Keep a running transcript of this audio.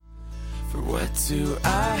What do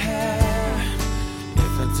I have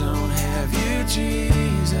if I don't have you,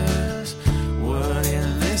 Jesus? What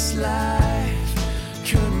in this life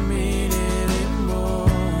could mean anymore?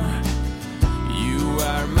 You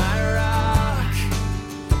are my rock,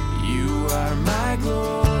 you are my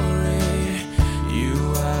glory, you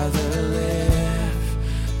are the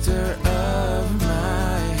lifter of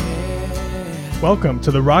my head. Welcome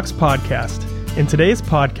to the Rocks Podcast. In today's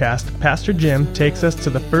podcast, Pastor Jim takes us to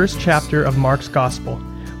the first chapter of Mark's Gospel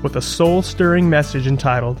with a soul-stirring message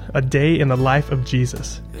entitled, A Day in the Life of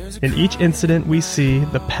Jesus. In each incident, we see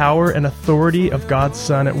the power and authority of God's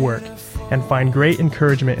Son at work and find great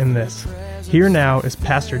encouragement in this. Here now is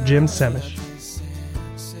Pastor Jim Semish.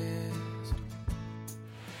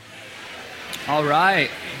 All right.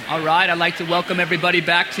 I'd like to welcome everybody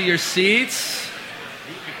back to your seats.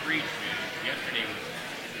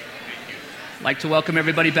 I'd like to welcome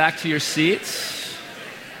everybody back to your seats.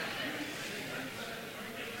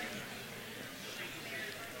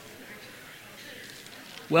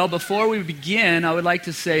 Well, before we begin, I would like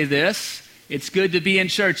to say this. It's good to be in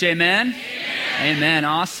church, amen? Amen,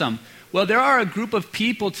 awesome. Well, there are a group of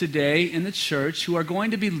people today in the church who are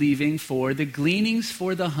going to be leaving for the Gleanings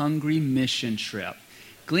for the Hungry mission trip.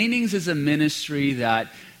 Gleanings is a ministry that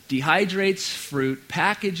dehydrates fruit,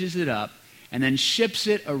 packages it up, and then ships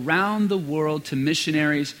it around the world to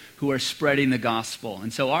missionaries who are spreading the gospel.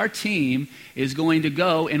 And so our team is going to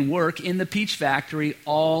go and work in the peach factory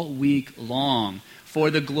all week long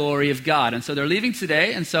for the glory of God. And so they're leaving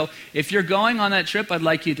today. And so if you're going on that trip, I'd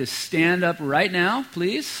like you to stand up right now,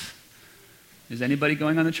 please. Is anybody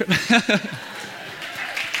going on the trip?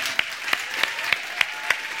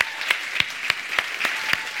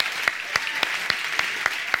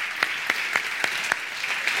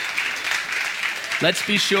 Let's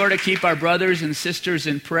be sure to keep our brothers and sisters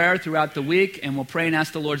in prayer throughout the week, and we'll pray and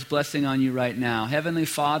ask the Lord's blessing on you right now. Heavenly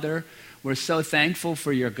Father, we're so thankful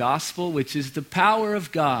for your gospel, which is the power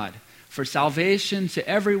of God for salvation to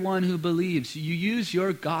everyone who believes. You use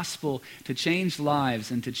your gospel to change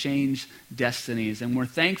lives and to change destinies, and we're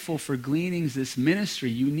thankful for Gleanings, this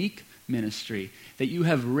ministry, unique ministry that you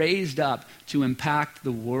have raised up to impact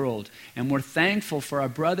the world. And we're thankful for our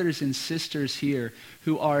brothers and sisters here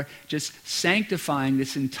who are just sanctifying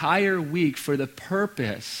this entire week for the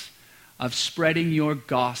purpose of spreading your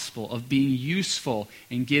gospel, of being useful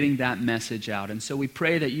in getting that message out. And so we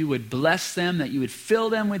pray that you would bless them, that you would fill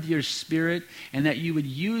them with your spirit, and that you would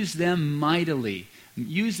use them mightily.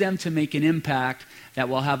 Use them to make an impact that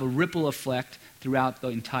will have a ripple effect throughout the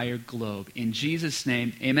entire globe. In Jesus'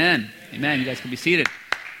 name, amen. Amen. You guys can be seated.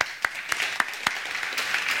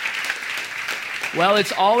 Well,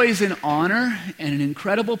 it's always an honor and an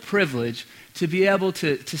incredible privilege to be able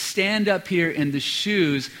to stand up here in the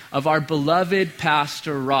shoes of our beloved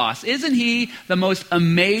Pastor Ross. Isn't he the most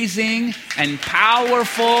amazing and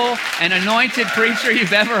powerful and anointed preacher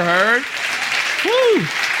you've ever heard? Woo!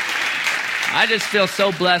 I just feel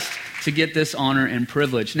so blessed to get this honor and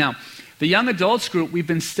privilege. Now, the young adults group, we've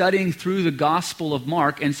been studying through the Gospel of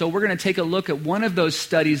Mark, and so we're going to take a look at one of those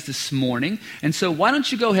studies this morning. And so why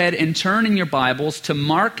don't you go ahead and turn in your Bibles to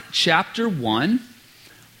Mark chapter 1.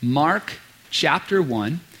 Mark chapter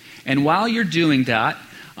 1. And while you're doing that,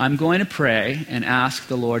 I'm going to pray and ask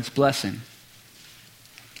the Lord's blessing.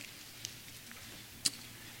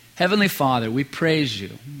 Heavenly Father, we praise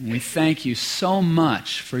you. We thank you so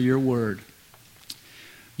much for your word.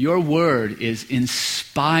 Your word is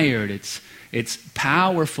inspired, it's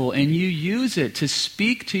powerful, and you use it to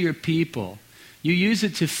speak to your people. You use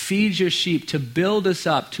it to feed your sheep, to build us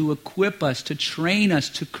up, to equip us, to train us,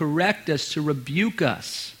 to correct us, to rebuke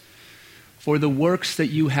us for the works that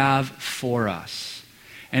you have for us.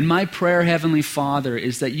 And my prayer, Heavenly Father,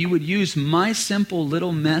 is that you would use my simple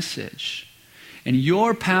little message and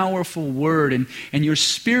your powerful word, and your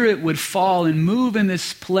spirit would fall and move in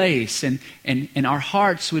this place, and our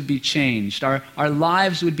hearts would be changed, our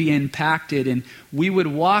lives would be impacted, and we would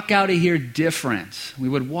walk out of here different. We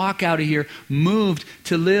would walk out of here moved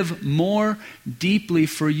to live more deeply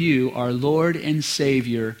for you, our Lord and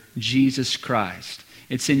Savior, Jesus Christ.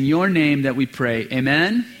 It's in your name that we pray.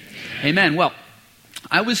 Amen? Amen. Well,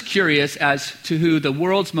 I was curious as to who the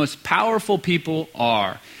world's most powerful people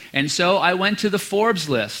are. And so I went to the Forbes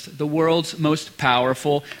list, the world's most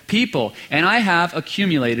powerful people. And I have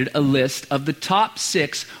accumulated a list of the top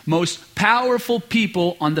 6 most powerful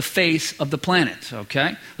people on the face of the planet,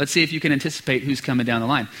 okay? Let's see if you can anticipate who's coming down the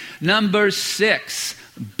line. Number 6,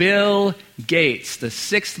 Bill Gates, the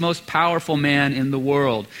 6th most powerful man in the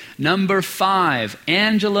world. Number 5,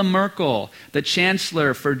 Angela Merkel, the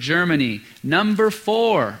Chancellor for Germany. Number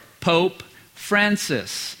 4, Pope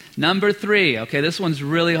Francis. Number 3, okay, this one's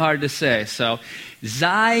really hard to say. So,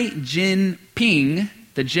 Xi Jinping,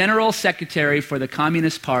 the General Secretary for the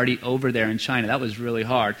Communist Party over there in China. That was really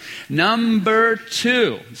hard. Number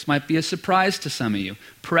 2, this might be a surprise to some of you,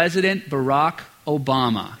 President Barack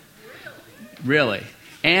Obama. Really?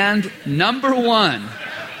 And number 1,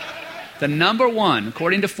 the number 1,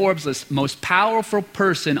 according to Forbes list, most powerful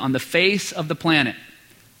person on the face of the planet,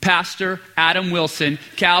 Pastor Adam Wilson,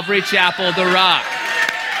 Calvary Chapel, The Rock.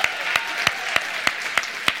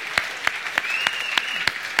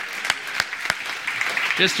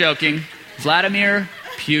 Just joking. Vladimir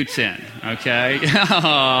Putin, okay?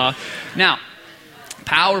 Now,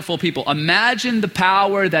 powerful people. Imagine the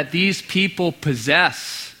power that these people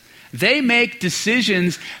possess. They make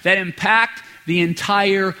decisions that impact the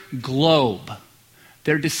entire globe.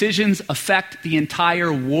 Their decisions affect the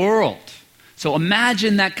entire world. So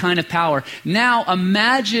imagine that kind of power. Now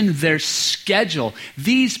imagine their schedule.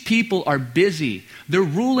 These people are busy. They're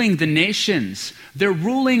ruling the nations. They're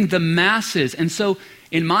ruling the masses. And so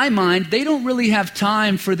in my mind, they don't really have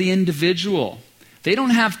time for the individual. They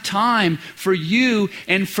don't have time for you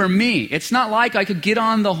and for me. It's not like I could get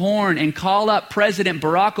on the horn and call up President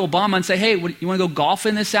Barack Obama and say, hey, you want to go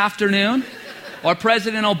golfing this afternoon? Or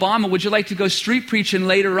President Obama, would you like to go street preaching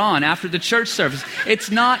later on after the church service?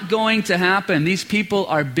 It's not going to happen. These people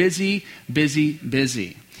are busy, busy,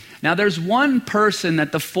 busy. Now, there's one person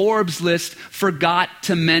that the Forbes list forgot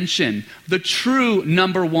to mention, the true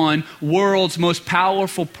number 1 world's most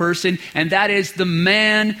powerful person, and that is the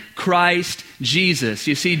man Christ Jesus.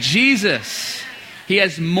 You see, Jesus, he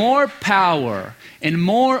has more power and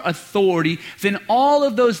more authority than all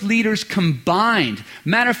of those leaders combined.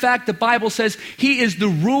 Matter of fact, the Bible says he is the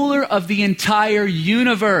ruler of the entire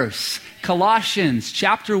universe. Colossians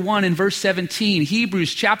chapter 1 and verse 17,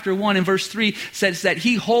 Hebrews chapter 1 and verse 3 says that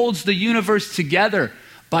he holds the universe together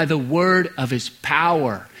by the word of his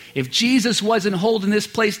power. If Jesus wasn't holding this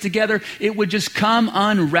place together, it would just come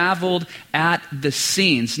unraveled at the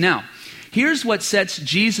seams. Now, here's what sets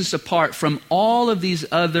Jesus apart from all of these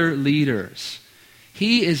other leaders.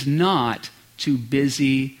 He is not too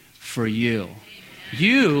busy for you.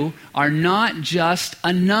 You are not just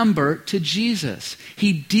a number to Jesus.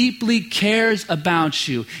 He deeply cares about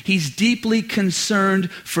you. He's deeply concerned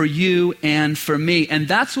for you and for me. And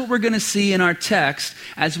that's what we're going to see in our text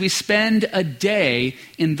as we spend a day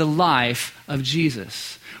in the life of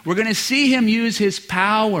Jesus. We're going to see him use his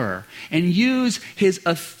power and use his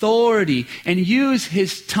authority and use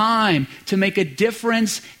his time to make a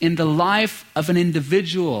difference in the life of an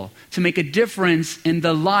individual, to make a difference in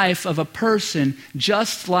the life of a person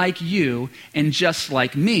just like you and just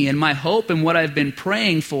like me. And my hope and what I've been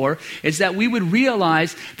praying for is that we would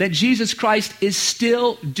realize that Jesus Christ is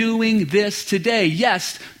still doing this today.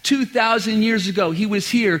 Yes, 2,000 years ago, he was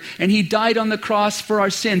here and he died on the cross for our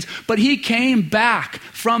sins, but he came back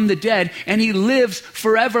from the dead and he lives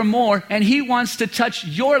forevermore, and he wants to touch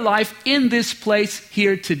your life in this place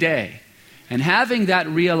here today. And having that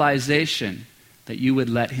realization that you would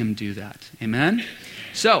let him do that. Amen?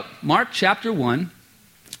 So, Mark chapter 1,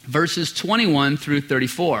 verses 21 through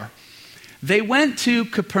 34. They went to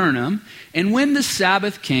Capernaum, and when the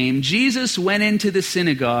Sabbath came, Jesus went into the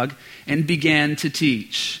synagogue and began to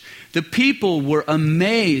teach. The people were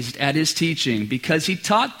amazed at his teaching because he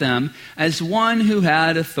taught them as one who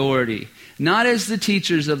had authority, not as the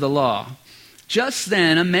teachers of the law. Just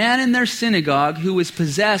then, a man in their synagogue who was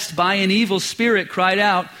possessed by an evil spirit cried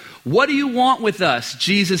out, "What do you want with us,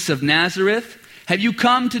 Jesus of Nazareth? Have you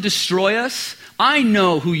come to destroy us? I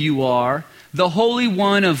know who you are, the Holy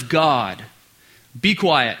One of God." "Be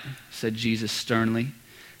quiet," said Jesus sternly.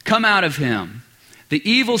 "Come out of him." The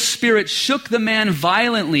evil spirit shook the man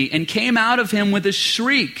violently and came out of him with a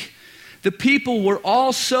shriek. The people were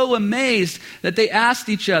all so amazed that they asked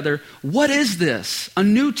each other, "What is this? A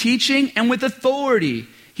new teaching and with authority.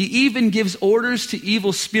 He even gives orders to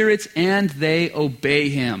evil spirits and they obey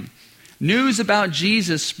him." News about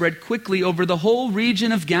Jesus spread quickly over the whole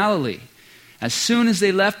region of Galilee. As soon as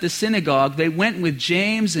they left the synagogue, they went with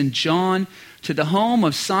James and John to the home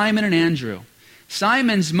of Simon and Andrew.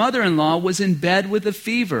 Simon's mother-in-law was in bed with a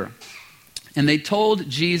fever, and they told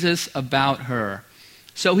Jesus about her.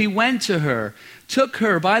 So he went to her, took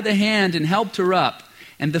her by the hand and helped her up,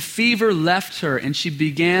 and the fever left her, and she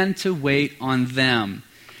began to wait on them.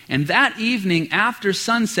 And that evening after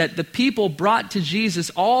sunset, the people brought to Jesus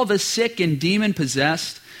all the sick and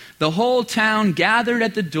demon-possessed. The whole town gathered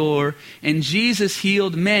at the door, and Jesus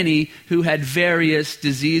healed many who had various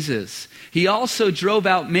diseases. He also drove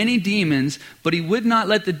out many demons, but he would not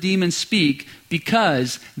let the demons speak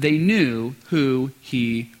because they knew who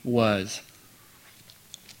he was.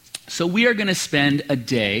 So we are going to spend a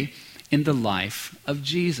day in the life of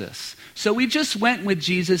Jesus. So we just went with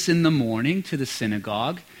Jesus in the morning to the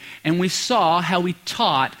synagogue, and we saw how he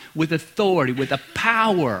taught with authority, with a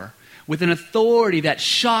power, with an authority that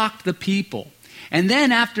shocked the people. And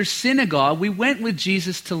then after synagogue, we went with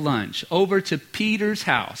Jesus to lunch over to Peter's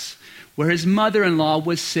house, where his mother-in-law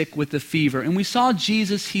was sick with a fever. And we saw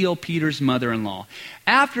Jesus heal Peter's mother-in-law.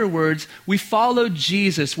 Afterwards, we followed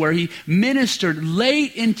Jesus where he ministered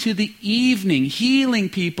late into the evening, healing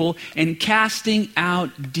people and casting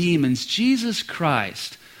out demons. Jesus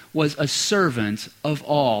Christ was a servant of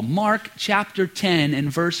all. Mark chapter 10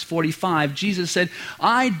 and verse 45, Jesus said,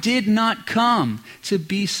 "I did not come to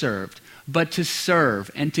be served, but to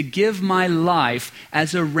serve and to give my life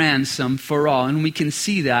as a ransom for all." And we can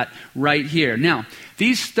see that right here. Now,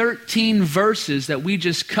 these 13 verses that we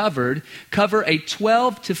just cover a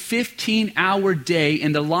 12 to 15 hour day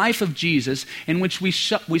in the life of Jesus, in which we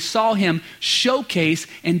saw him showcase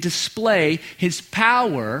and display his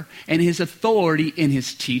power and his authority in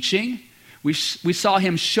his teaching. We saw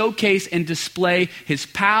him showcase and display his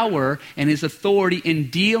power and his authority in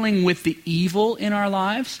dealing with the evil in our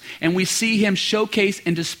lives. And we see him showcase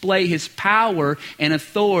and display his power and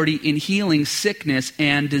authority in healing sickness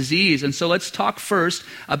and disease. And so let's talk first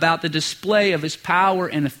about the display of his power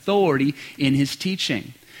and authority in his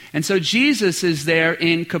teaching. And so Jesus is there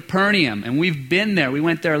in Capernaum, and we've been there. We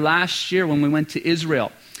went there last year when we went to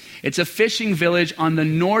Israel. It's a fishing village on the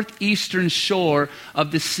northeastern shore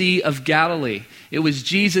of the Sea of Galilee. It was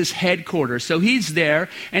Jesus' headquarters. So he's there,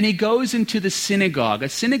 and he goes into the synagogue. A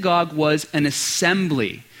synagogue was an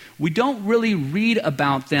assembly. We don't really read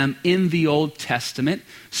about them in the Old Testament.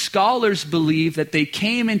 Scholars believe that they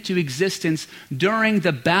came into existence during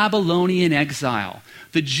the Babylonian exile.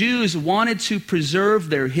 The Jews wanted to preserve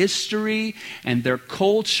their history and their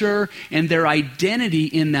culture and their identity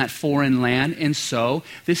in that foreign land, and so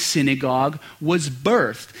the synagogue was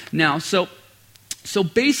birthed. Now, so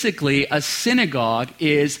basically, a synagogue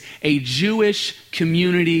is a Jewish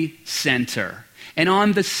community center. And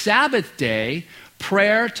on the Sabbath day,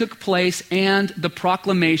 prayer took place and the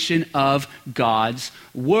proclamation of God's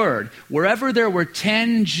word. Wherever there were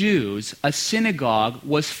 10 Jews, a synagogue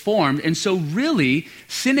was formed. And so really,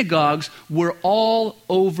 synagogues were all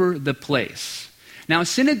over the place. Now,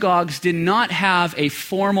 synagogues did not have a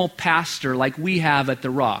formal pastor like we have at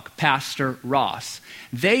The Rock, Pastor Ross.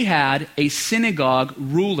 They had a synagogue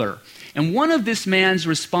ruler. And one of this man's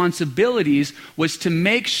responsibilities was to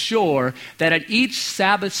make sure that at each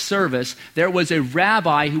Sabbath service, there was a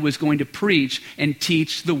rabbi who was going to preach and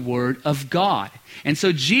teach the word of God. And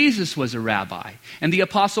so Jesus was a rabbi, and the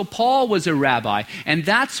Apostle Paul was a rabbi, and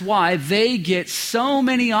that's why they get so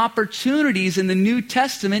many opportunities in the New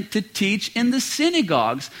Testament to teach in the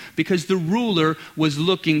synagogues, because the ruler was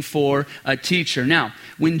looking for a teacher. Now,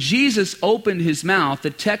 when Jesus opened his mouth,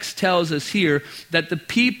 the text tells us here that the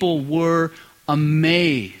people were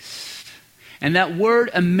amazed. And that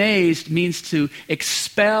word amazed means to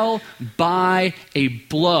expel by a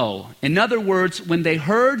blow. In other words, when they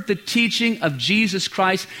heard the teaching of Jesus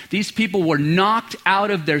Christ, these people were knocked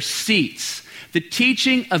out of their seats. The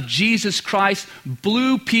teaching of Jesus Christ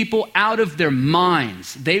blew people out of their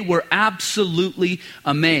minds. They were absolutely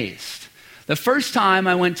amazed. The first time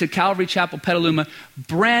I went to Calvary Chapel, Petaluma,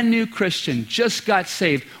 brand new Christian, just got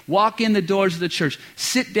saved, walk in the doors of the church,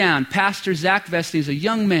 sit down. Pastor Zach Vesney is a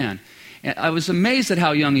young man. I was amazed at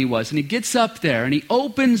how young he was. And he gets up there and he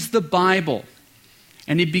opens the Bible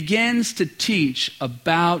and he begins to teach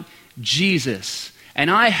about Jesus.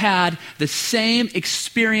 And I had the same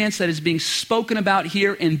experience that is being spoken about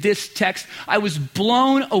here in this text. I was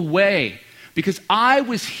blown away because I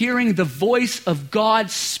was hearing the voice of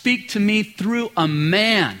God speak to me through a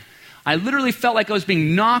man. I literally felt like I was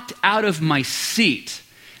being knocked out of my seat.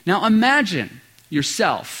 Now imagine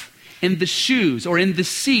yourself in the shoes or in the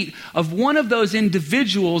seat of one of those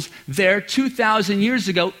individuals there 2,000 years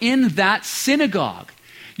ago in that synagogue.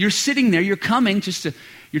 You're sitting there, you're coming just to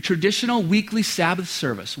your traditional weekly Sabbath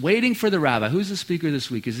service, waiting for the rabbi. Who's the speaker this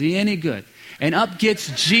week? Is he any good? And up gets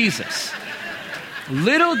Jesus.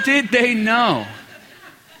 Little did they know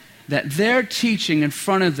that their teaching in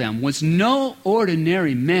front of them was no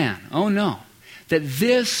ordinary man. Oh no. That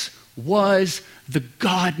this was the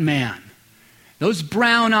God-man. Those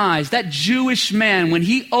brown eyes, that Jewish man, when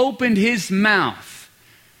he opened his mouth,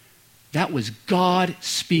 that was God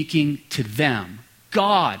speaking to them.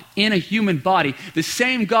 God in a human body, the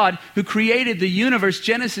same God who created the universe,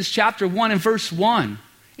 Genesis chapter 1 and verse 1.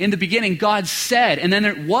 In the beginning, God said, and then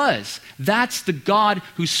it was. That's the God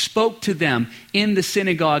who spoke to them in the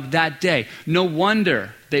synagogue that day. No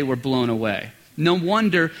wonder they were blown away. No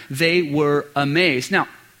wonder they were amazed. Now,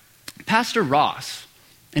 Pastor Ross,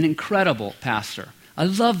 an incredible pastor. I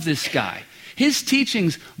love this guy. His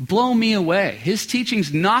teachings blow me away. His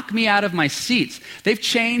teachings knock me out of my seats. They've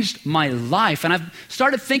changed my life. And I've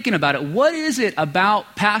started thinking about it. What is it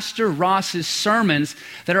about Pastor Ross's sermons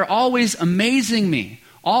that are always amazing me,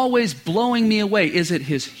 always blowing me away? Is it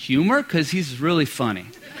his humor? Because he's really funny.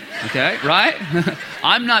 Okay, right?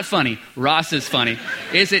 I'm not funny. Ross is funny.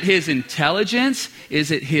 Is it his intelligence?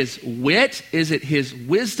 Is it his wit? Is it his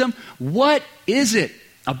wisdom? What is it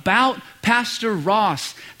about Pastor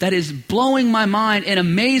Ross that is blowing my mind and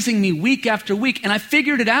amazing me week after week? And I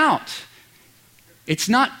figured it out. It's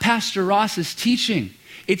not Pastor Ross's teaching.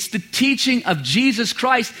 It's the teaching of Jesus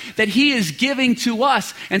Christ that he is giving to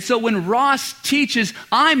us. And so when Ross teaches,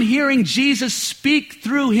 I'm hearing Jesus speak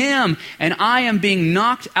through him, and I am being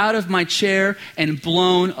knocked out of my chair and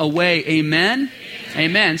blown away. Amen?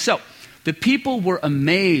 Amen. So the people were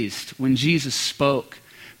amazed when Jesus spoke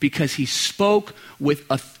because he spoke with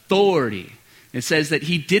authority. It says that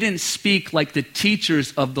he didn't speak like the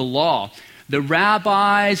teachers of the law. The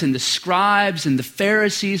rabbis and the scribes and the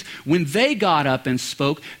Pharisees, when they got up and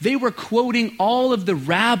spoke, they were quoting all of the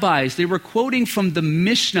rabbis. They were quoting from the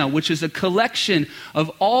Mishnah, which is a collection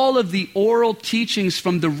of all of the oral teachings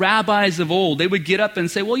from the rabbis of old. They would get up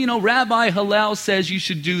and say, well, you know, Rabbi Hillel says you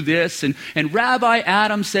should do this, and Rabbi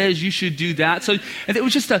Adam says you should do that. So it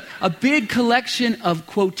was just a big collection of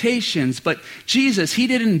quotations. But Jesus, he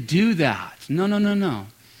didn't do that. No.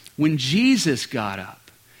 When Jesus got up,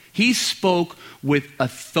 he spoke with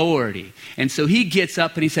authority. And so he gets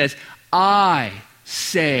up and he says, I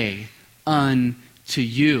say unto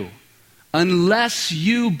you, unless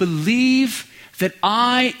you believe that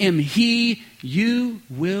I am he, you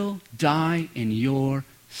will die in your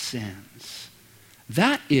sins.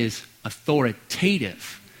 That is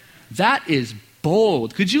authoritative. That is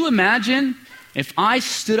bold. Could you imagine if I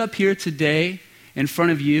stood up here today in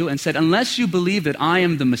front of you and said, unless you believe that I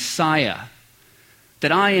am the Messiah,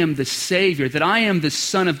 that I am the Savior, that I am the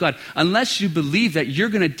Son of God, unless you believe that, you're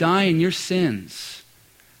going to die in your sins.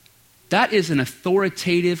 That is an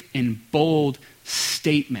authoritative and bold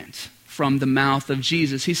statement from the mouth of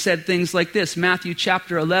Jesus. He said things like this, Matthew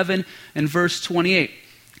chapter 11 and verse 28.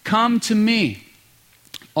 Come to me,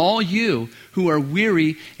 all you who are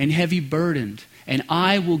weary and heavy burdened, and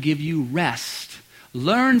I will give you rest.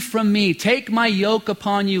 Learn from me. Take my yoke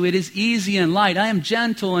upon you. It is easy and light. I am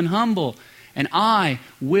gentle and humble, and I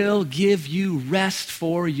will give you rest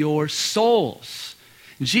for your souls.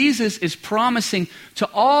 Jesus is promising to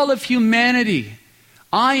all of humanity,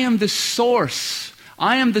 I am the source.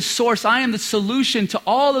 I am the source. I am the solution to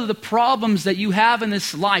all of the problems that you have in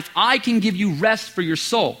this life. I can give you rest for your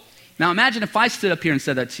soul. Now imagine if I stood up here and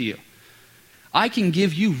said that to you. I can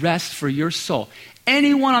give you rest for your soul.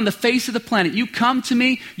 Anyone on the face of the planet, you come to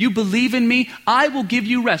me, you believe in me, I will give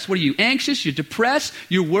you rest. What are you, anxious? You're depressed?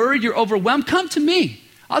 You're worried? You're overwhelmed? Come to me.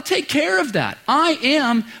 I'll take care of that. I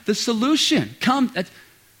am the solution. Come.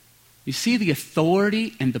 You see the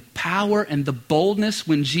authority and the power and the boldness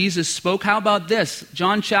when Jesus spoke? How about this?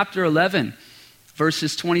 John chapter 11,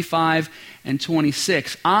 verses 25 and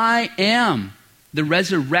 26. I am the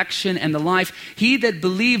resurrection and the life. He that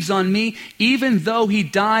believes on me, even though he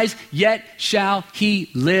dies, yet shall he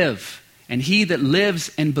live. And he that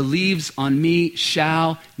lives and believes on me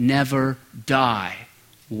shall never die.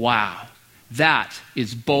 Wow. That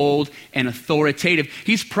is bold and authoritative.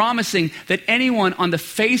 He's promising that anyone on the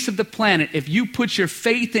face of the planet, if you put your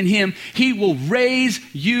faith in him, he will raise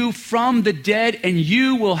you from the dead and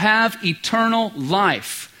you will have eternal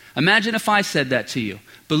life. Imagine if I said that to you.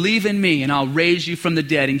 Believe in me and I'll raise you from the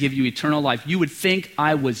dead and give you eternal life. You would think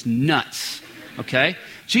I was nuts, okay?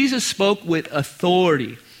 Jesus spoke with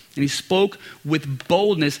authority and he spoke with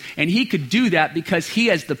boldness, and he could do that because he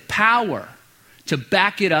has the power to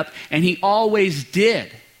back it up, and he always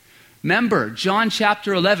did. Remember, John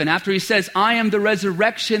chapter 11, after he says, I am the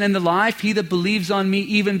resurrection and the life, he that believes on me,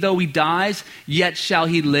 even though he dies, yet shall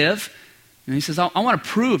he live. And he says, I want to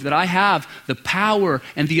prove that I have the power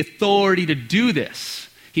and the authority to do this.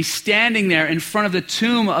 He's standing there in front of the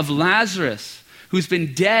tomb of Lazarus, who's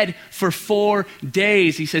been dead for 4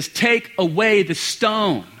 days. He says, take away the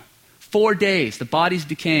stone. 4 days. The body's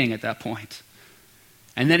decaying at that point.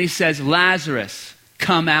 And then he says, Lazarus,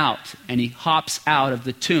 come out. And he hops out of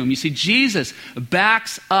the tomb. You see, Jesus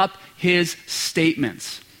backs up his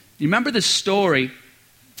statements. You remember the story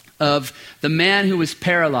of the man who was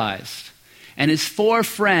paralyzed? And his 4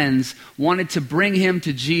 friends wanted to bring him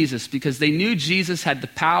to Jesus because they knew Jesus had the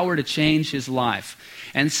power to change his life.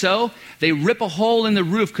 And so they rip a hole in the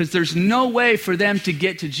roof because there's no way for them to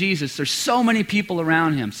get to Jesus. There's so many people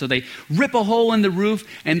around him. So they rip a hole in the roof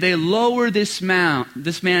and they lower this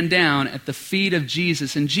man down at the feet of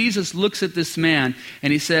Jesus. And Jesus looks at this man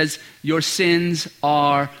and he says, "Your sins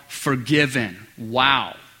are forgiven."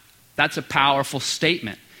 Wow. That's a powerful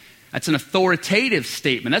statement. That's an authoritative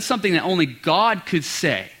statement. That's something that only God could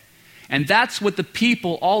say. And that's what the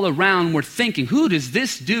people all around were thinking. Who does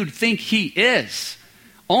this dude think he is?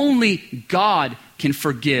 Only God can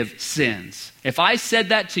forgive sins. If I said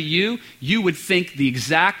that to you, you would think the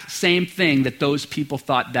exact same thing that those people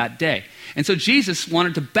thought that day. And so Jesus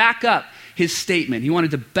wanted to back up his statement. He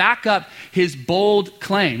wanted to back up his bold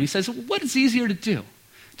claim. He says, what is easier to do?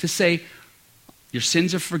 To say, "Your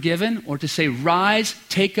sins are forgiven," or to say, "Rise,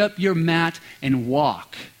 take up your mat and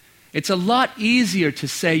walk"? It's a lot easier to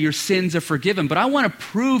say your sins are forgiven, but I want to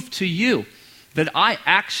prove to you that I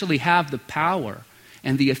actually have the power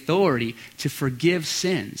and the authority to forgive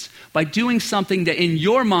sins by doing something that in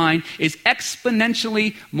your mind is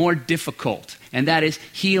exponentially more difficult, and that is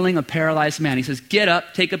healing a paralyzed man. He says, "Get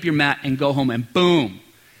up, take up your mat, and go home." And boom,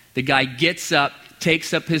 the guy gets up,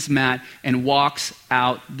 takes up his mat, and walks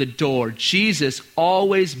out the door. Jesus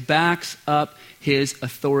always backs up his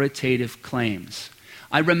authoritative claims.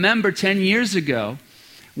 I remember 10 years ago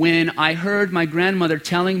when I heard my grandmother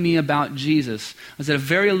telling me about Jesus. I was at a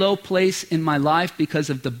very low place in my life because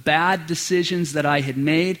of the bad decisions that I had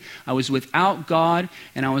made. I was without God,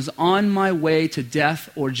 and I was on my way to death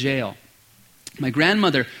or jail. My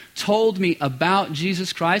grandmother told me about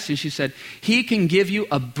Jesus Christ, and she said, "He can give you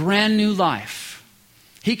a brand new life.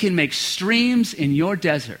 He can make streams in your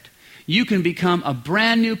desert. You can become a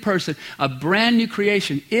brand new person, a brand new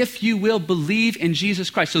creation, if you will believe in Jesus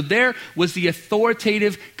Christ." So there was the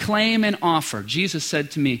authoritative claim and offer. Jesus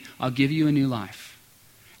said to me, "I'll give you a new life."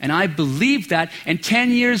 And I believed that, and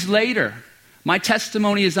 10 years later, my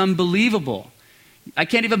testimony is unbelievable. I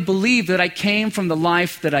can't even believe that I came from the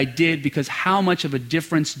life that I did because how much of a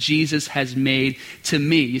difference Jesus has made to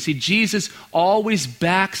me. You see, Jesus always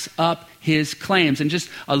backs up his claims. And just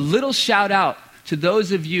a little shout out to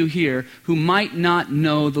those of you here who might not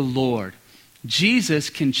know the Lord.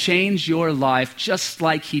 Jesus can change your life just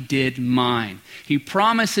like he did mine. He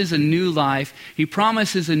promises a new life. He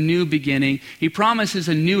promises a new beginning. He promises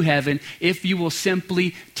a new heaven if you will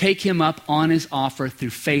simply take him up on his offer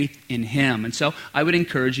through faith in him. And so I would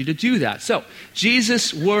encourage you to do that. So,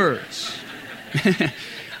 Jesus' words.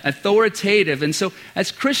 Authoritative. And so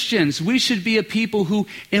as Christians, we should be a people who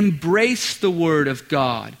embrace the Word of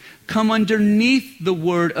God, come underneath the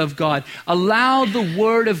Word of God, allow the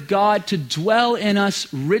Word of God to dwell in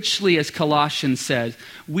us richly, as Colossians says.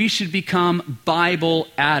 We should become Bible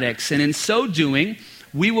addicts, and in so doing,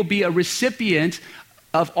 we will be a recipient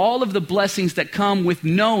of all of the blessings that come with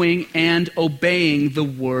knowing and obeying the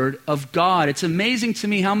Word of God. It's amazing to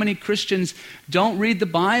me how many Christians don't read the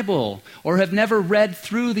Bible or have never read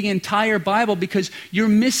through the entire Bible because you're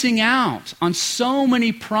missing out on so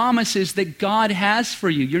many promises that God has for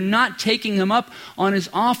you. You're not taking him up on his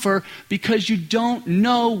offer because you don't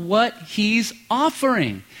know what he's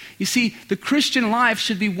offering. You see, the Christian life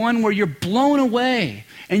should be one where you're blown away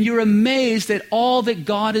and you're amazed at all that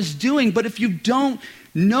God is doing. But if you don't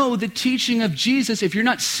know the teaching of Jesus, if you're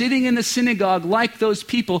not sitting in the synagogue like those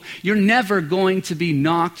people, you're never going to be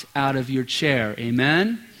knocked out of your chair.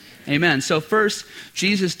 Amen? Amen. So first,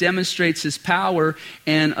 Jesus demonstrates his power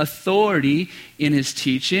and authority in his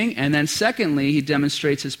teaching. And then secondly, he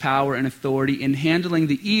demonstrates his power and authority in handling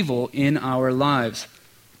the evil in our lives.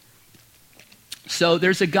 So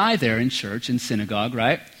there's a guy there in church, in synagogue,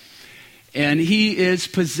 right? And he is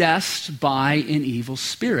possessed by an evil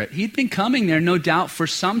spirit. He'd been coming there, no doubt, for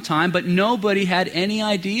some time, but nobody had any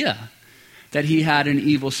idea that he had an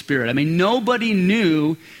evil spirit. I mean, nobody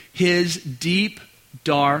knew his deep,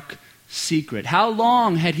 dark secret. How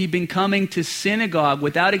long had he been coming to synagogue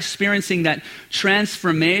without experiencing that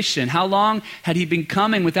transformation? How long had he been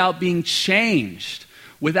coming without being changed,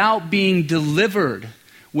 without being delivered,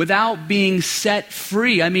 without being set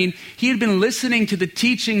free? I mean, he had been listening to the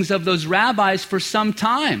teachings of those rabbis for some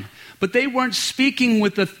time, but they weren't speaking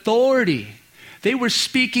with authority. They were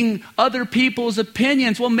speaking other people's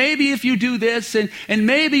opinions. Well, maybe if you do this and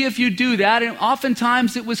maybe if you do that, and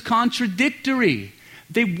oftentimes it was contradictory.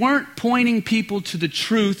 They weren't pointing people to the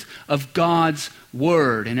truth of God's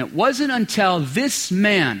word. And it wasn't until this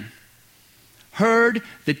man heard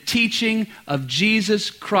the teaching of Jesus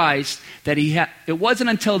Christ that it wasn't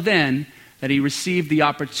until then that he received the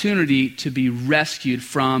opportunity to be rescued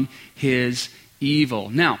from his evil.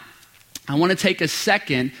 Now, I want to take a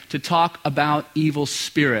second to talk about evil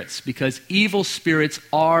spirits, because evil spirits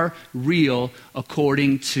are real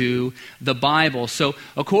according to the Bible. So,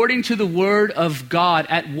 according to the Word of God,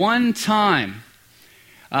 at one time,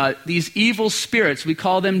 these evil spirits, we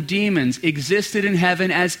call them demons, existed in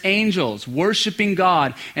heaven as angels, worshiping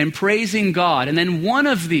God and praising God. And then one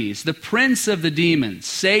of these, the prince of the demons,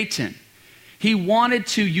 Satan, he wanted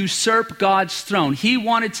to usurp God's throne. He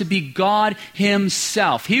wanted to be God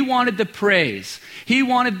himself. He wanted the praise. He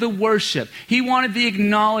wanted the worship. He wanted the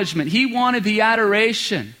acknowledgement. He wanted the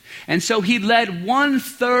adoration. And so he led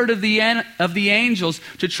 1/3 of the angels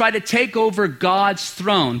to try to take over God's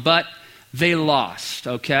throne, but they lost,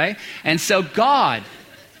 okay? And so God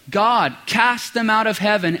cast them out of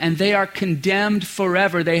heaven, and they are condemned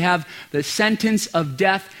forever. They have the sentence of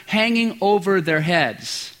death hanging over their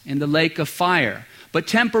heads in the lake of fire. But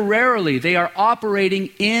temporarily, they are operating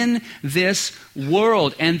in this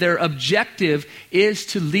world, and their objective is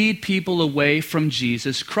to lead people away from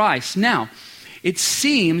Jesus Christ. Now, it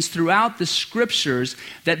seems throughout the scriptures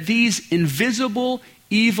that these invisible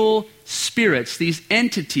evil spirits, these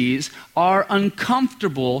entities, are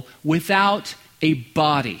uncomfortable without a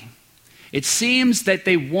body. It seems that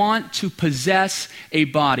they want to possess a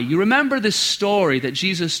body. You remember the story that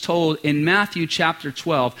Jesus told in Matthew chapter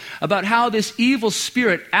 12 about how this evil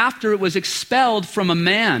spirit, after it was expelled from a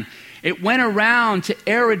man, it went around to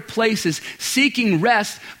arid places seeking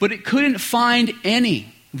rest, but it couldn't find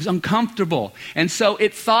any. It was uncomfortable. And so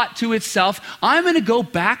it thought to itself, I'm going to go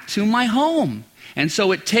back to my home. And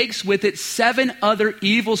so it takes with it 7 other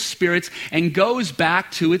evil spirits and goes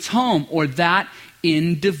back to its home, or that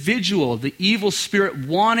individual. The evil spirit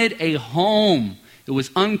wanted a home. It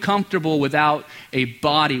was uncomfortable without a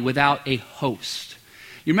body, without a host.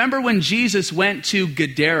 You remember when Jesus went to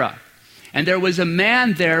Gadara, and there was a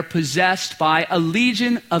man there possessed by a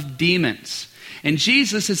legion of demons. And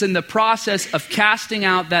Jesus is in the process of casting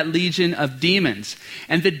out that legion of demons.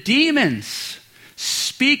 And the demons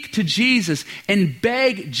speak to Jesus and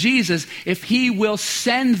beg Jesus if he will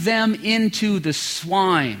send them into the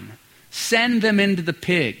swine, send them into the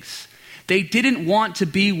pigs. They didn't want to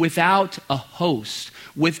be without a host,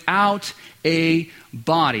 without a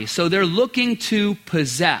body. So they're looking to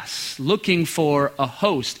possess, looking for a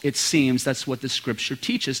host, it seems. That's what the scripture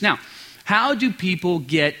teaches. Now, how do people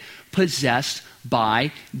get possessed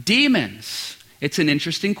by demons? It's an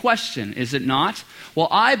interesting question, is it not? Well,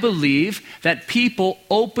 I believe that people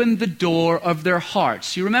open the door of their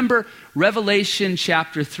hearts. You remember Revelation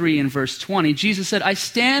chapter 3 and verse 20. Jesus said, I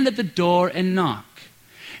stand at the door and knock.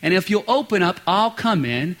 And if you'll open up, I'll come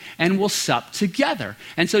in and we'll sup together.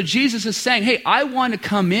 And so Jesus is saying, hey, I want to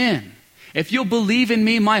come in. If you'll believe in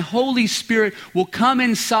me, my Holy Spirit will come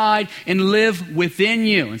inside and live within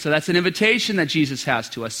you. And so that's an invitation that Jesus has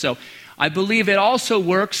to us. So I believe it also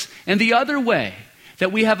works in the other way,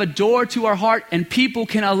 that we have a door to our heart and people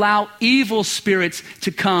can allow evil spirits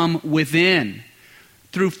to come within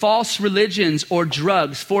through false religions or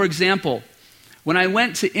drugs. For example, when I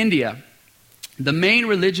went to India, the main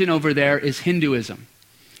religion over there is Hinduism.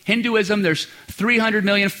 Hinduism, there's 300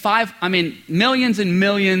 million, millions and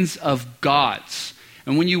millions of gods.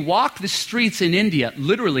 And when you walk the streets in India,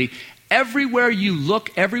 literally, everywhere you look,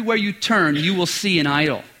 everywhere you turn, you will see an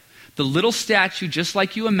idol. The little statue, just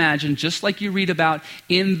like you imagine, just like you read about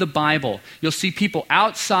in the Bible. You'll see people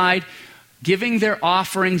outside giving their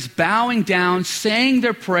offerings, bowing down, saying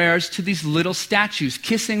their prayers to these little statues,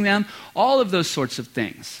 kissing them, all of those sorts of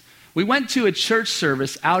things. We went to a church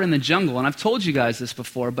service out in the jungle, and I've told you guys this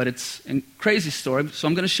before, but it's a crazy story, so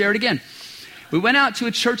I'm going to share it again. We went out to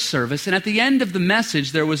a church service, and at the end of the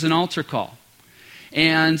message, there was an altar call.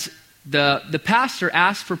 And the pastor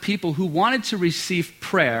asked for people who wanted to receive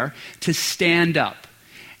prayer to stand up.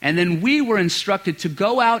 And then we were instructed to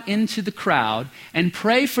go out into the crowd and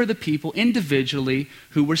pray for the people individually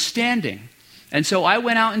who were standing. And so I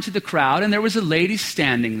went out into the crowd, and there was a lady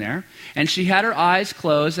standing there, and she had her eyes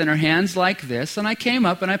closed and her hands like this, and I came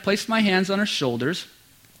up and I placed my hands on her shoulders,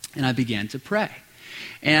 and I began to pray.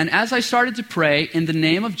 And as I started to pray in the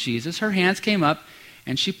name of Jesus, her hands came up,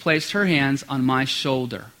 and she placed her hands on my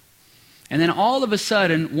shoulder. And then all of a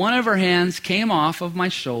sudden, one of her hands came off of my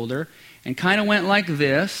shoulder and kind of went like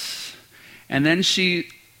this, and then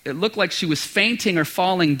it looked like she was fainting or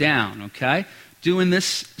falling down, okay? Doing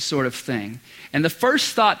this sort of thing. And the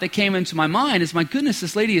first thought that came into my mind is, my goodness,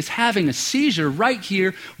 this lady is having a seizure right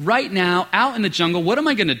here, right now, out in the jungle. What am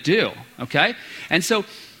I going to do? Okay? And so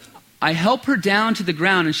I help her down to the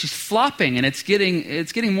ground, and she's flopping, and it's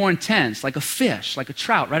getting more intense, like a fish, like a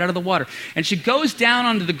trout, right out of the water. And she goes down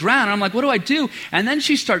onto the ground, and I'm like, what do I do? And then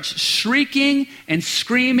she starts shrieking and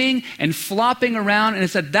screaming and flopping around, and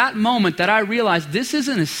it's at that moment that I realized this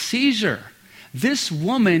isn't a seizure. This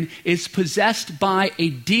woman is possessed by a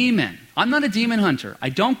demon. I'm not a demon hunter. I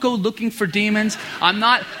don't go looking for demons. I'm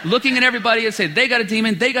not looking at everybody and say, they got a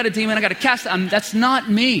demon, I got to cast it. That's not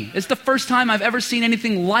me. It's the first time I've ever seen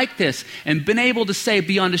anything like this and been able to say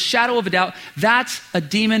beyond a shadow of a doubt, that's a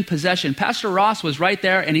demon possession. Pastor Ross was right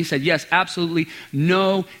there and he said, yes, absolutely,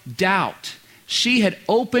 no doubt. She had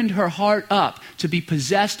opened her heart up to be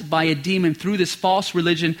possessed by a demon through this false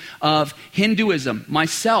religion of Hinduism.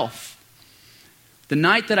 Myself, the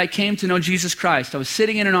night that I came to know Jesus Christ, I was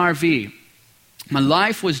sitting in an RV. My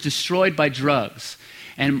life was destroyed by drugs.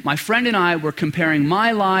 And my friend and I were comparing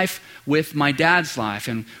my life with my dad's life.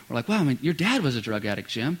 And we're like, wow, your dad was a drug addict,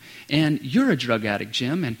 Jim. And you're a drug addict,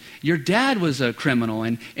 Jim. And your dad was a criminal.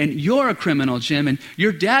 And you're a criminal, Jim. And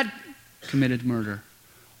your dad committed murder.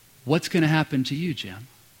 What's going to happen to you, Jim?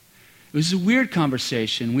 It was a weird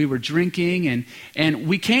conversation. We were drinking and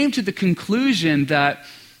we came to the conclusion that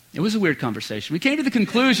it was a weird conversation. We came to the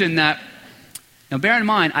conclusion that, now bear in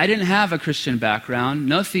mind, I didn't have a Christian background,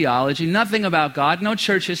 no theology, nothing about God, no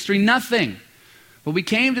church history, nothing. But we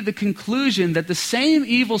came to the conclusion that the same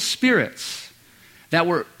evil spirits that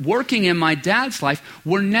were working in my dad's life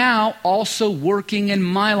were now also working in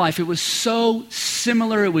my life. It was so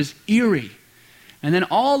similar, it was eerie. And then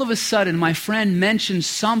all of a sudden, my friend mentioned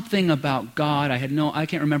something about God. I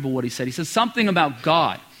can't remember what he said. He said something about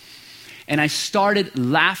God. And I started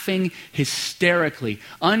laughing hysterically,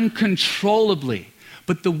 uncontrollably.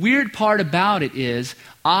 But the weird part about it is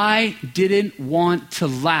I didn't want to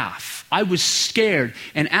laugh. I was scared.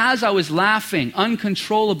 And as I was laughing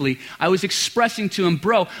uncontrollably, I was expressing to him,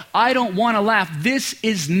 bro, I don't want to laugh. This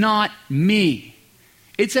is not me.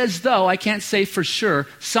 It's as though, I can't say for sure,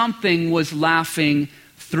 something was laughing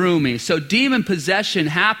through me. So demon possession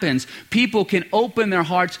happens. People can open their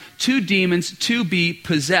hearts to demons to be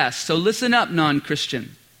possessed. So listen up,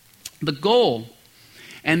 non-Christian. The goal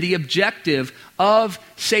and the objective of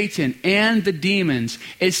Satan and the demons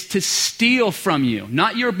is to steal from you,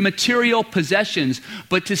 not your material possessions,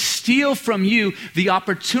 but to steal from you the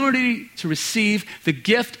opportunity to receive the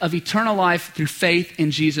gift of eternal life through faith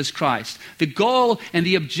in Jesus Christ. The goal and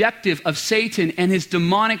the objective of Satan and his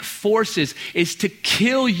demonic forces is to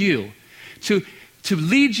kill you, to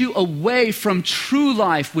lead you away from true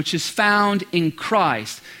life, which is found in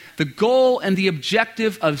Christ. The goal and the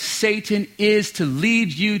objective of Satan is to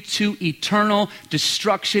lead you to eternal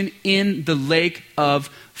destruction in the lake of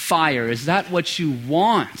fire. Is that what you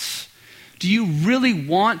want? Do you really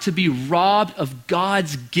want to be robbed of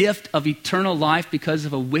God's gift of eternal life because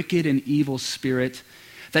of a wicked and evil spirit?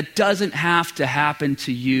 That doesn't have to happen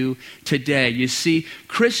to you today. You see,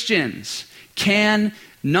 Christians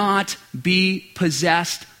cannot be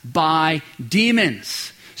possessed by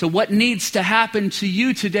demons. So what needs to happen to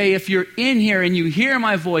you today if you're in here and you hear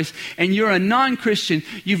my voice and you're a non-Christian,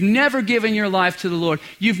 you've never given your life to the Lord,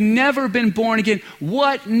 you've never been born again,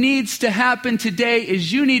 what needs to happen today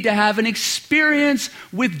is you need to have an experience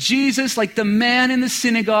with Jesus like the man in the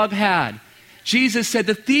synagogue had. Jesus said,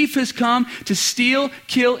 the thief has come to steal,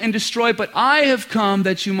 kill, and destroy, but I have come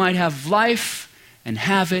that you might have life and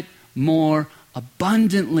have it more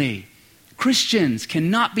abundantly. Christians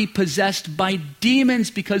cannot be possessed by demons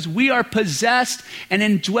because we are possessed and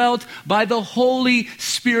indwelt by the Holy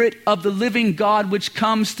Spirit of the living God, which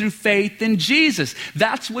comes through faith in Jesus.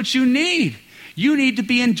 That's what you need. You need to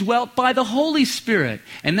be indwelt by the Holy Spirit,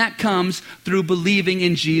 and that comes through believing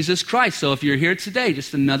in Jesus Christ. So if you're here today,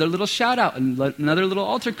 just another little shout out, another little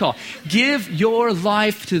altar call. Give your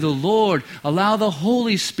life to the Lord. Allow the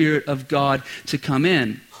Holy Spirit of God to come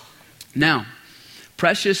in. Now,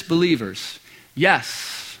 precious believers,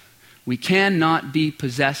 yes, we cannot be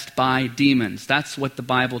possessed by demons. That's what the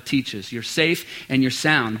Bible teaches. You're safe and you're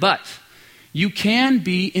sound. But you can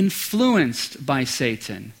be influenced by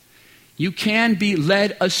Satan. You can be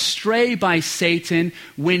led astray by Satan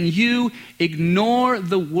when you ignore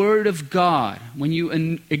the Word of God, when you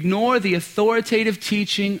ignore the authoritative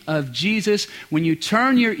teaching of Jesus, when you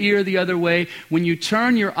turn your ear the other way, when you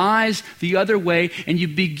turn your eyes the other way, and you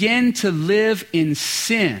begin to live in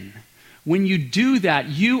sin. When you do that,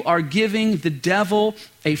 you are giving the devil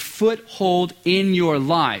a foothold in your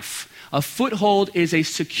life. A foothold is a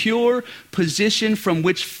secure position from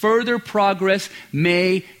which further progress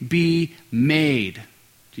may be made.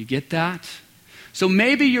 Do you get that? So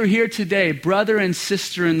maybe you're here today, brother and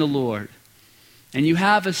sister in the Lord, and you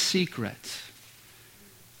have a secret.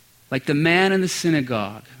 like the man in the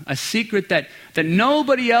synagogue, a secret that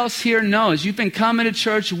nobody else here knows. You've been coming to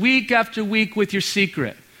church week after week with your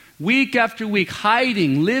secret, week after week,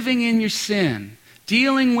 hiding, living in your sin,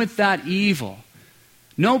 dealing with that evil.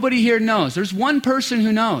 Nobody here knows. There's one person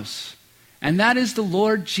who knows, and that is the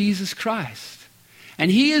Lord Jesus Christ. And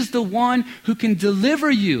he is the one who can deliver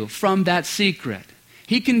you from that secret.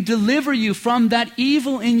 He can deliver you from that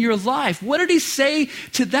evil in your life. What did he say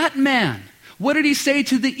to that man? What did he say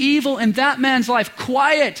to the evil in that man's life?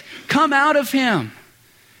 Quiet, come out of him.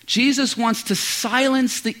 Jesus wants to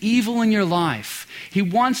silence the evil in your life. He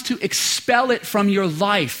wants to expel it from your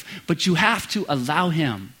life, but you have to allow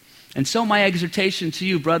him. And so my exhortation to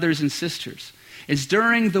you, brothers and sisters, is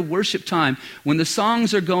during the worship time, when the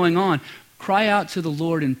songs are going on, cry out to the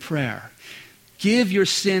Lord in prayer. Give your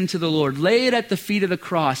sin to the Lord. Lay it at the feet of the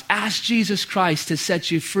cross. Ask Jesus Christ to set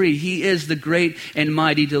you free. He is the great and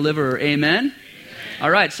mighty deliverer. Amen? All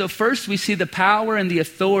right, so first we see the power and the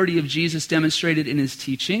authority of Jesus demonstrated in his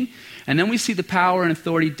teaching. And then we see the power and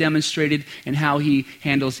authority demonstrated in how he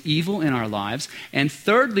handles evil in our lives. And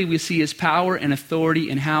thirdly, we see his power and authority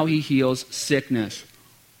in how he heals sickness.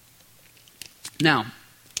 Now,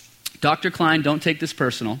 Dr. Klein, don't take this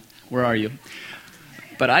personal. Where are you?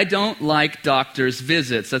 But I don't like doctor's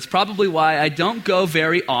visits. That's probably why I don't go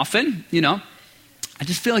very often, I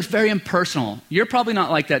just feel it's very impersonal. You're probably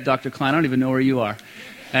not like that, Dr. Klein. I don't even know where you are.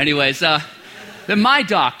 Anyways, my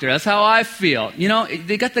doctor, that's how I feel.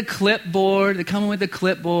 They got the clipboard. They come in with the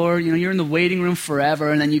clipboard. You're in the waiting room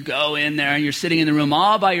forever, and then you go in there, and you're sitting in the room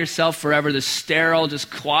all by yourself forever, this sterile,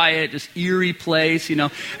 just quiet, just eerie place.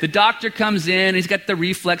 The doctor comes in, he's got the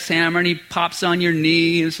reflex hammer, and he pops on your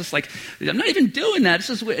knee. It's just like, I'm not even doing that. It's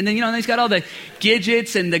just weird. And then, he's got all the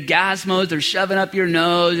Gidgets and the Gazmos. They're shoving up your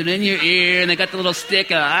nose and in your ear, and they got the little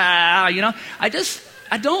stick. I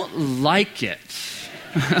don't like it.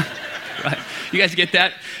 Right. You guys get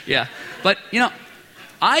that? Yeah. But,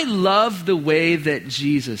 I love the way that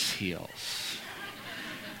Jesus heals.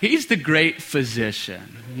 He's the great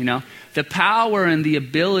physician, the power and the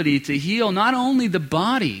ability to heal not only the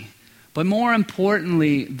body, but more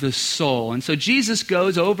importantly, the soul. And so Jesus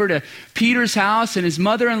goes over to Peter's house, and his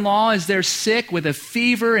mother-in-law is there sick with a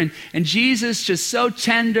fever, and Jesus, just so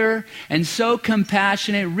tender and so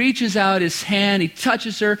compassionate, reaches out his hand, he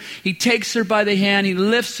touches her, he takes her by the hand, he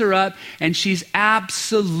lifts her up, and she's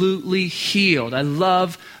absolutely healed. I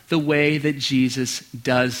love the way that Jesus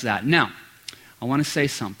does that. Now, I want to say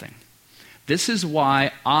something. This is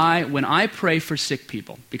why when I pray for sick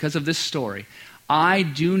people, because of this story, I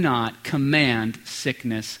do not command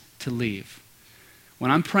sickness to leave.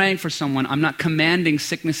 When I'm praying for someone, I'm not commanding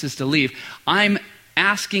sicknesses to leave. I'm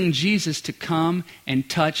asking Jesus to come and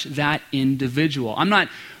touch that individual. I'm not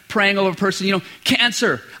praying over a person,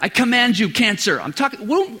 cancer, I command you, cancer.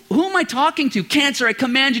 Who am I talking to? Cancer, I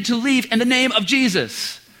command you to leave in the name of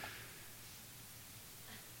Jesus.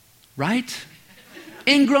 Right?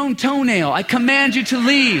 Ingrown toenail, I command you to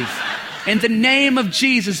leave in the name of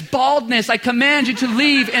Jesus. Baldness, I command you to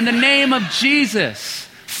leave in the name of Jesus.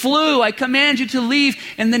 Flu, I command you to leave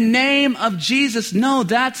in the name of Jesus. No,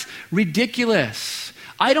 that's ridiculous.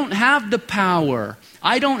 I don't have the power.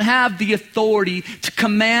 I don't have the authority to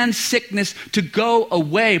command sickness to go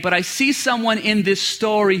away. But I see someone in this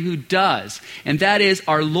story who does. And that is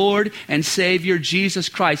our Lord and Savior, Jesus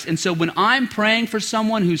Christ. And so when I'm praying for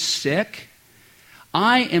someone who's sick,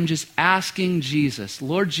 I am just asking Jesus,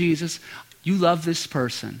 Lord Jesus, you love this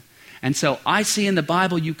person. And so I see in the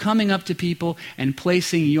Bible you coming up to people and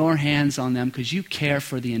placing your hands on them because you care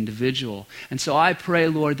for the individual. And so I pray,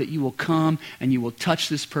 Lord, that you will come and you will touch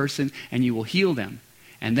this person and you will heal them.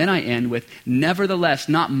 And then I end with, nevertheless,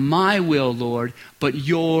 not my will, Lord, but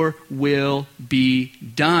your will be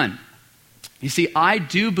done. You see, I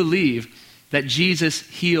do believe that Jesus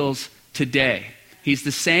heals today. He's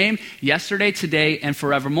the same yesterday, today, and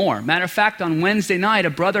forevermore. Matter of fact, on Wednesday night,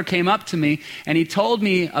 a brother came up to me and he told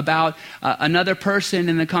me about another person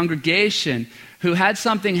in the congregation who had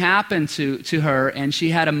something happen to her, and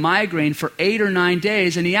she had a migraine for 8 or 9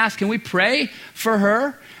 days. And he asked, can we pray for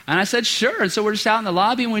her? And I said, sure. And so we're just out in the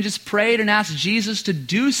lobby and we just prayed and asked Jesus to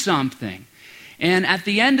do something. And at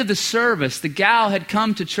the end of the service, the gal had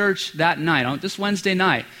come to church that night, this Wednesday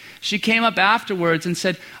night. She came up afterwards and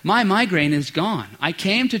said, my migraine is gone. I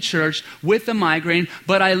came to church with a migraine,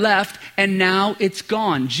 but I left and now it's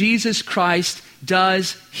gone. Jesus Christ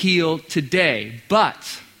does heal today.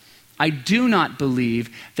 But I do not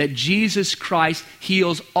believe that Jesus Christ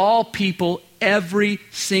heals all people every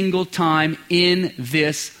single time in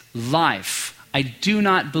this life. I do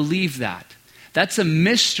not believe that. That's a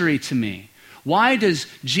mystery to me. Why does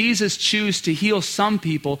Jesus choose to heal some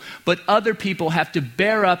people, but other people have to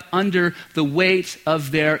bear up under the weight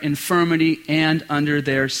of their infirmity and under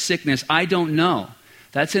their sickness? I don't know.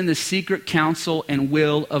 That's in the secret counsel and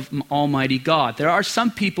will of Almighty God. There are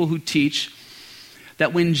some people who teach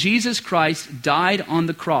that when Jesus Christ died on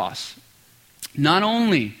the cross, not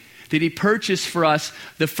only did he purchase for us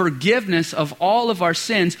the forgiveness of all of our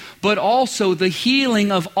sins, but also the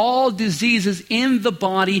healing of all diseases in the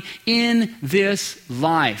body in this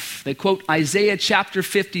life. They quote Isaiah chapter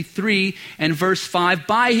 53 and verse 5,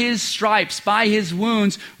 by his stripes, by his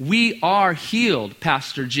wounds, we are healed,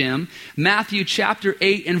 Pastor Jim. Matthew chapter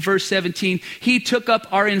 8 and verse 17, he took up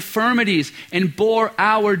our infirmities and bore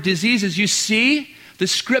our diseases. You see? The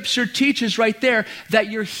scripture teaches right there that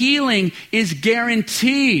your healing is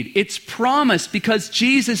guaranteed. It's promised because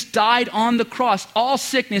Jesus died on the cross. All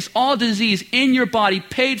sickness, all disease in your body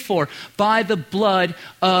paid for by the blood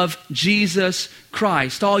of Jesus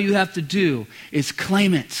Christ. All you have to do is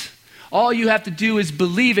claim it. All you have to do is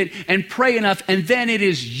believe it and pray enough, and then it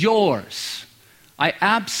is yours. I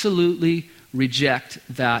absolutely reject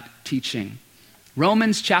that teaching.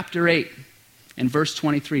 Romans chapter 8. In verse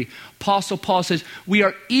 23, Apostle Paul says, we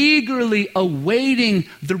are eagerly awaiting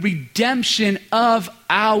the redemption of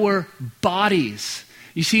our bodies.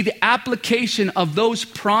 You see, the application of those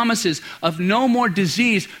promises of no more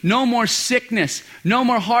disease, no more sickness, no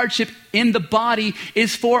more hardship in the body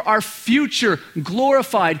is for our future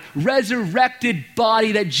glorified, resurrected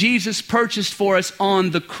body that Jesus purchased for us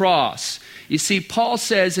on the cross. You see, Paul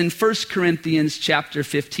says in 1 Corinthians chapter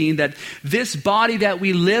 15 that this body that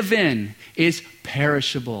we live in is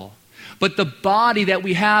perishable. But the body that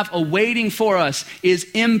we have awaiting for us is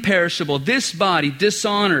imperishable. This body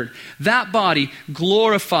dishonored, that body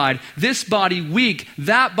glorified, this body weak,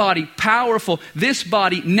 that body powerful, this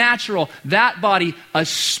body natural, that body a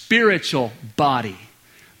spiritual body.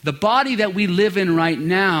 The body that we live in right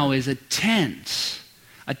now is a tent.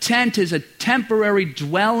 A tent is a temporary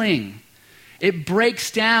dwelling. It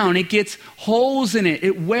breaks down. It gets holes in it.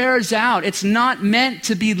 It wears out. It's not meant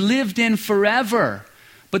to be lived in forever.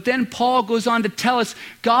 But then Paul goes on to tell us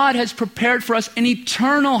God has prepared for us an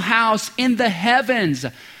eternal house in the heavens.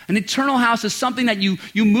 An eternal house is something that you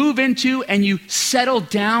move into and you settle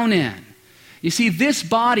down in. You see, this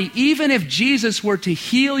body, even if Jesus were to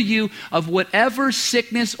heal you of whatever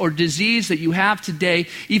sickness or disease that you have today,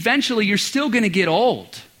 eventually you're still going to get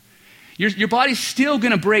old. Your body's still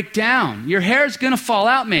going to break down. Your hair's going to fall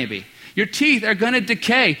out maybe. Your teeth are going to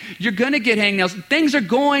decay. You're going to get hangnails. Things are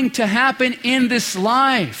going to happen in this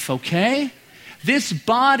life, okay? This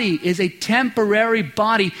body is a temporary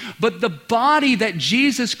body, but the body that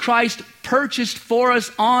Jesus Christ purchased for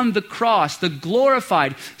us on the cross, the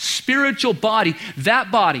glorified spiritual body,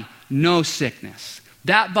 that body, no sickness.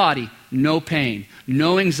 That body, no pain,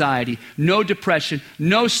 no anxiety, no depression,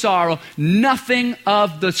 no sorrow, nothing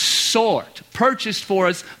of the sort. Purchased for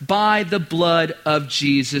us by the blood of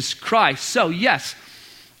Jesus Christ. So yes,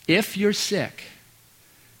 if you're sick,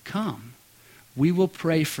 come. We will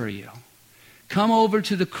pray for you. Come over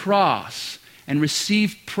to the cross and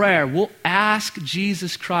receive prayer. We'll ask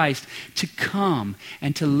Jesus Christ to come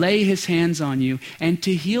and to lay his hands on you and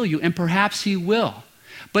to heal you. And perhaps he will.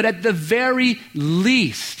 But at the very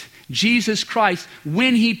least, Jesus Christ,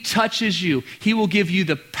 when he touches you, he will give you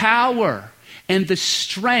the power and the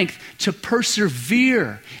strength to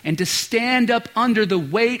persevere and to stand up under the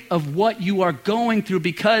weight of what you are going through,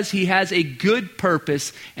 because he has a good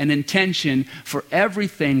purpose and intention for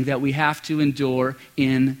everything that we have to endure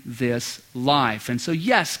in this life. And so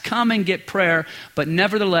yes, come and get prayer, but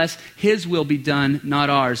nevertheless, his will be done, not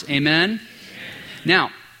ours. Amen?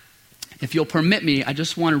 Now, if you'll permit me, I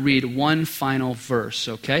just want to read one final verse,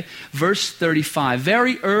 okay? Verse 35.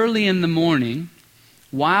 Very early in the morning,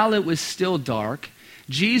 while it was still dark,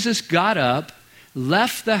 Jesus got up,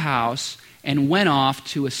 left the house, and went off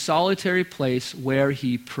to a solitary place where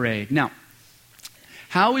he prayed. Now,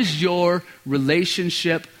 how is your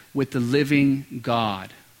relationship with the living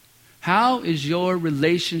God? How is your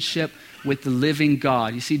relationship with the living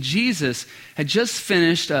God? You see, Jesus had just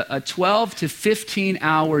finished a 12 to 15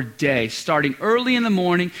 hour day, starting early in the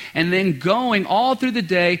morning and then going all through the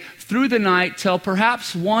day, through the night, till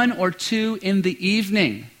perhaps 1 or 2 in the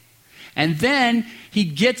evening. And then he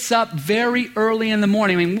gets up very early in the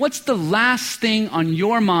morning. I mean, what's the last thing on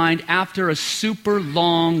your mind after a super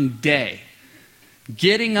long day?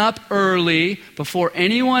 Getting up early before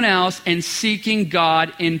anyone else and seeking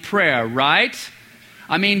God in prayer, right?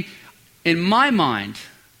 I mean, in my mind,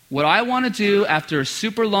 What I want to do after a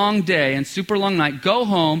super long day and super long night, go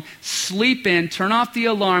home, sleep in, turn off the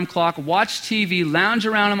alarm clock, watch TV, lounge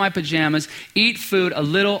around in my pajamas, eat food, a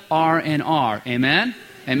little R&R. Amen?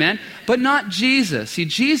 Amen? But not Jesus. See,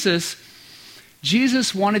 Jesus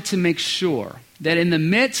wanted to make sure that in the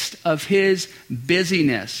midst of his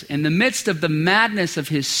busyness, in the midst of the madness of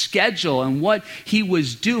his schedule and what he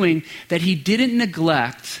was doing, that he didn't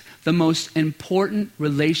neglect the most important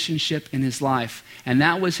relationship in his life. And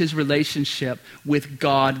that was his relationship with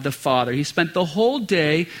God the Father. He spent the whole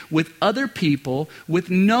day with other people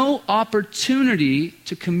with no opportunity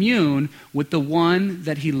to commune with the one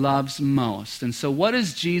that he loves most. And so what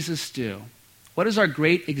does Jesus do? What does our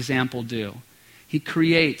great example do? He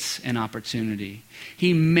creates an opportunity.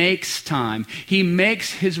 He makes time. He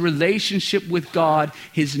makes his relationship with God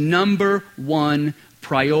his number one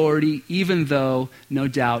priority, even though, no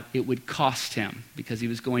doubt, it would cost him because he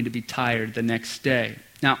was going to be tired the next day.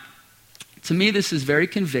 Now, to me, this is very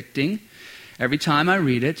convicting every time I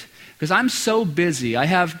read it because I'm so busy.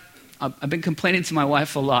 I've been complaining to my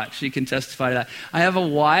wife a lot. She can testify to that. I have a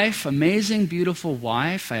wife, amazing, beautiful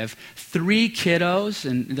wife. I have 3 kiddos,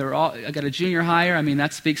 and I got a junior higher. I mean,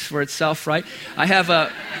 that speaks for itself, right? I have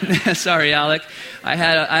sorry, Alec. I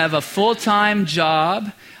have a full-time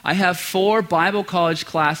job. I have 4 Bible college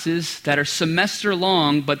classes that are semester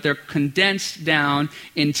long, but they're condensed down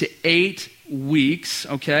into 8 weeks,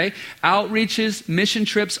 okay? Outreaches, mission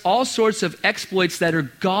trips, all sorts of exploits that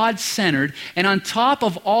are God-centered. And on top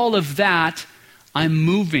of all of that, I'm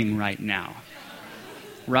moving right now,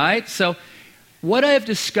 right? So what I have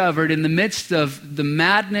discovered in the midst of the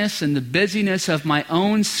madness and the busyness of my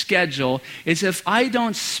own schedule is if I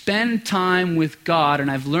don't spend time with God, and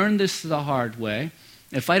I've learned this the hard way,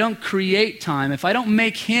 if I don't create time, if I don't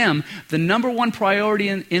make him the number one priority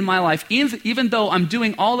in my life, even though I'm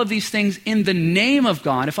doing all of these things in the name of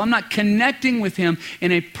God, if I'm not connecting with him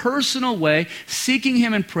in a personal way, seeking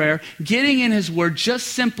him in prayer, getting in his word just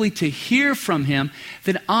simply to hear from him,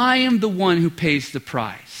 then I am the one who pays the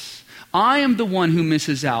price. I am the one who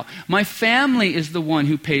misses out. My family is the one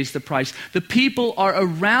who pays the price. The people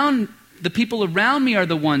around me are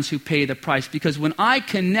the ones who pay the price because when I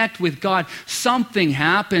connect with God, something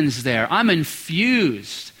happens there. I'm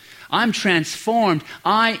infused. I'm transformed.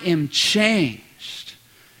 I am changed.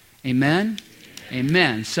 Amen?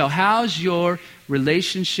 Amen. So how's your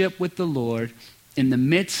relationship with the Lord in the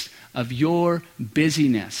midst of your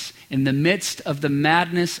busyness, in the midst of the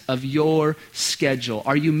madness of your schedule?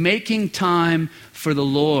 Are you making time for the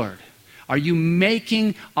Lord? Are you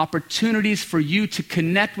making opportunities for you to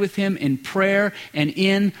connect with him in prayer and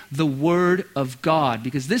in the Word of God?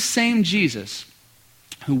 Because this same Jesus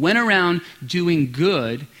who went around doing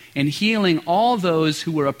good and healing all those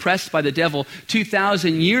who were oppressed by the devil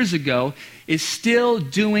 2,000 years ago is still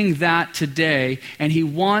doing that today, and he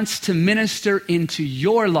wants to minister into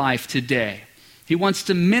your life today. He wants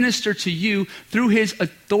to minister to you through his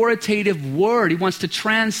authoritative word. He wants to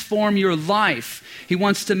transform your life. He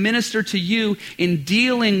wants to minister to you in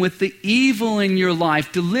dealing with the evil in your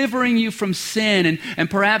life, delivering you from sin, and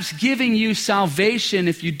perhaps giving you salvation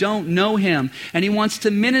if you don't know him. And he wants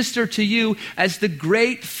to minister to you as the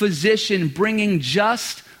great physician, bringing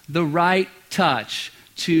just the right touch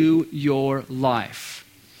to your life.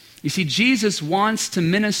 You see, Jesus wants to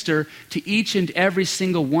minister to each and every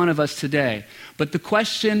single one of us today. But the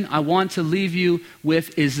question I want to leave you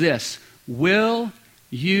with is this: will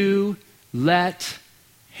you let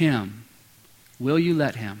him? Will you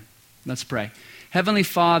let him? Let's pray. Heavenly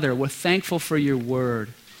Father, we're thankful for your word.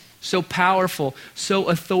 So powerful, so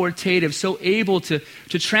authoritative, so able to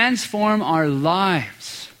transform our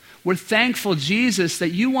lives. We're thankful, Jesus, that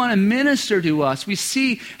you want to minister to us. We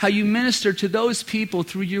see how you minister to those people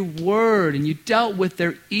through your word, and you dealt with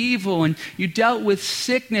their evil, and you dealt with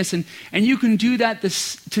sickness, and you can do that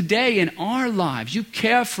today in our lives. You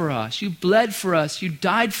care for us. You bled for us. You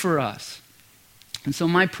died for us. And so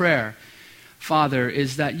my prayer, Father,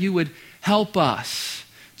 is that you would help us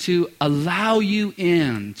to allow you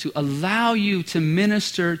in, to allow you to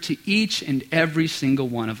minister to each and every single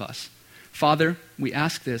one of us. Father, we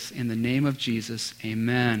ask this in the name of Jesus.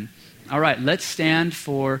 Amen. All right, let's stand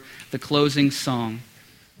for the closing song.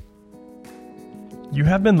 You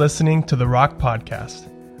have been listening to the Rock Podcast.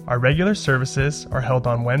 Our regular services are held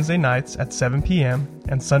on Wednesday nights at 7 p.m.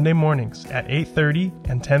 and Sunday mornings at 8:30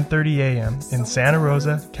 and 10:30 a.m. in Santa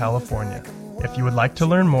Rosa, California. If you would like to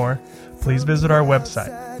learn more, please visit our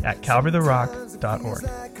website at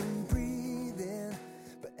calvarytherock.org.